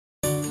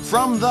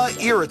From the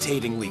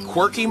irritatingly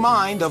quirky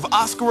mind of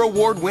Oscar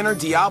Award winner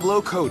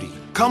Diablo Cody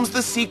comes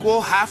the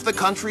sequel half the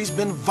country's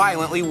been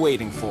violently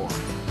waiting for,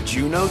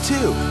 Juno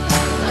II.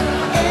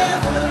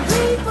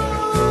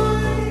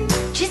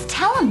 Just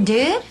tell him,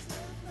 dude.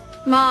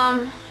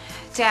 Mom,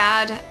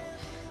 Dad,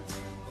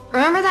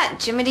 remember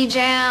that Jiminy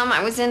Jam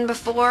I was in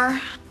before?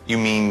 You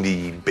mean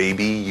the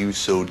baby you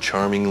so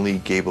charmingly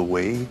gave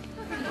away?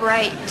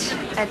 Right,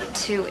 at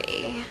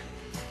 2E.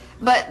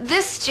 But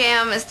this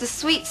jam is the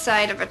sweet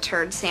side of a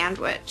turd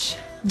sandwich.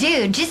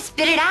 Dude, just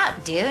spit it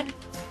out, dude.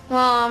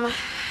 Mom,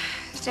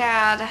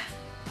 Dad,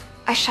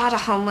 I shot a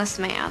homeless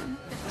man.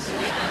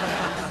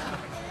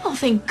 Oh,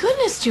 thank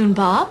goodness, June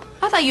Bob.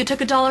 I thought you took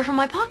 $1 from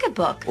my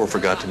pocketbook. Or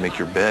forgot to make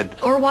your bed?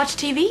 Or watched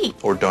TV.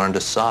 Or darned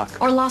a sock?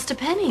 Or lost a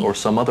penny. Or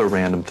some other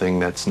random thing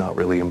that's not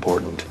really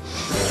important?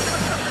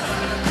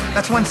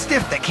 That's one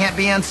stiff that can't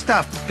be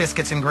unstuffed,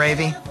 biscuits and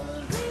gravy.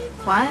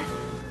 What?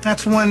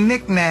 That's one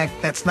knick-knack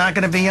that's not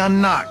gonna be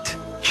unknocked,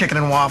 chicken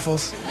and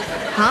waffles.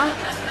 Huh?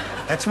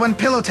 That's one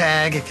pillow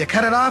tag. If you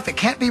cut it off, it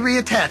can't be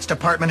reattached,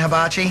 apartment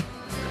hibachi.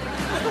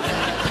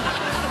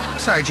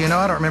 Sorry, Juno,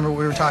 I don't remember what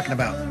we were talking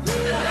about.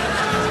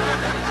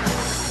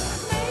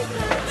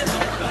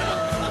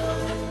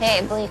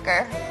 Hey,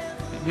 Bleecker.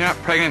 You're not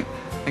pregnant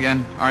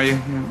again, are you?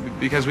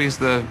 Because we use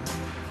the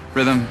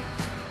rhythm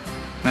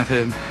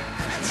method.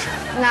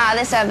 Nah,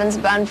 this oven's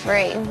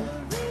bun-free.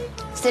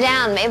 Sit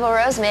down, Mabel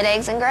Rose made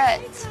eggs and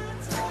grits.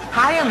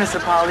 Hiya, Mr.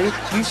 Polly.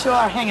 You sure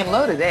are hanging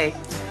low today.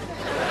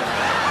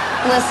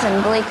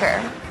 Listen, Bleecker,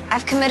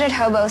 I've committed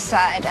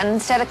hobo-cide, and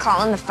instead of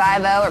calling the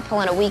 5-0 or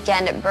pulling a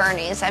weekend at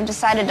Bernie's, I've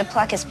decided to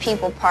pluck his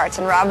people parts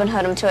and Robin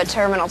Hood him to a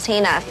terminal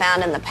Tina I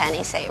found in the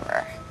penny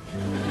saver.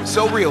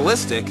 So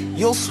realistic,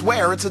 you'll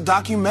swear it's a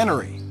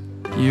documentary.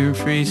 You're a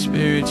free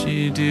spirit,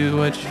 you do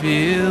what you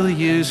feel.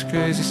 Use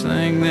crazy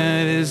slang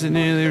that isn't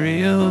nearly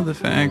real. The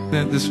fact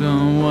that this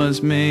film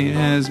was made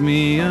has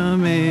me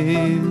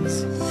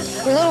amazed.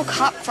 Your little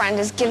cop friend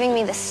is giving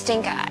me the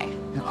stink eye.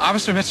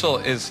 Officer Mitchell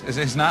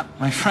is not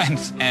my friend,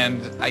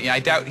 and I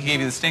doubt he gave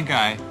you the stink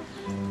eye.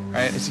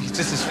 Right? It's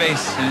just his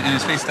face, and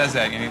his face does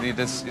that. You know, he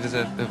does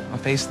a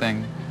face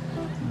thing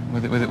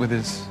with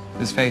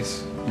his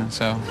face. You know,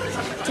 so.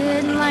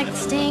 Didn't like the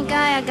stink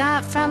eye I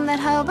got from that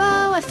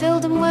hobo. I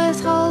filled him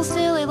with holes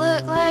till he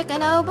looked like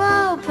an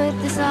oboe. Put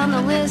this on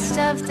the list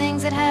of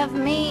things that have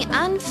me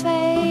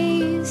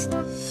unfazed.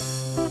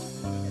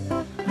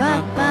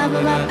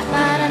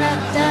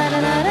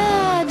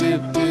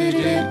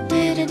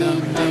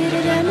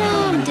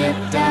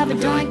 Dip dab a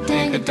doink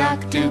dang a duck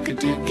dook a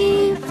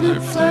dookie.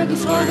 Floop flurgy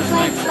florgy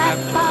flank flap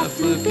bop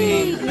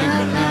floopy.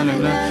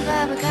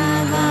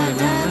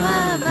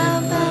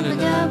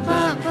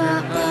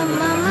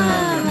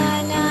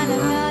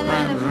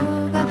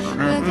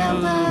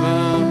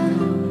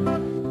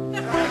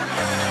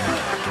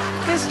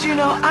 Miss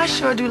Juno, I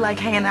sure do like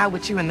hanging out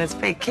with you in this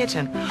fake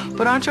kitchen,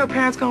 but aren't your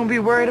parents gonna be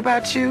worried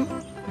about you?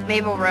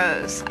 Mabel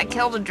Rose. I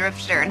killed a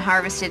drifter and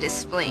harvested his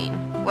spleen.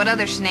 What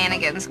other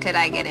shenanigans could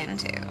I get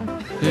into?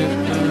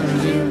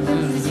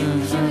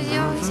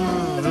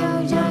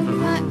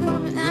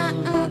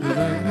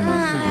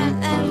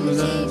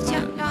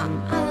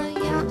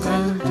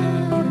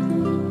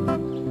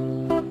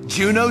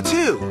 Juno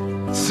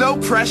II. So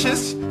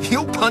precious,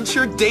 you'll punch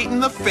your date in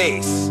the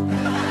face.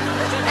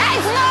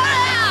 That's not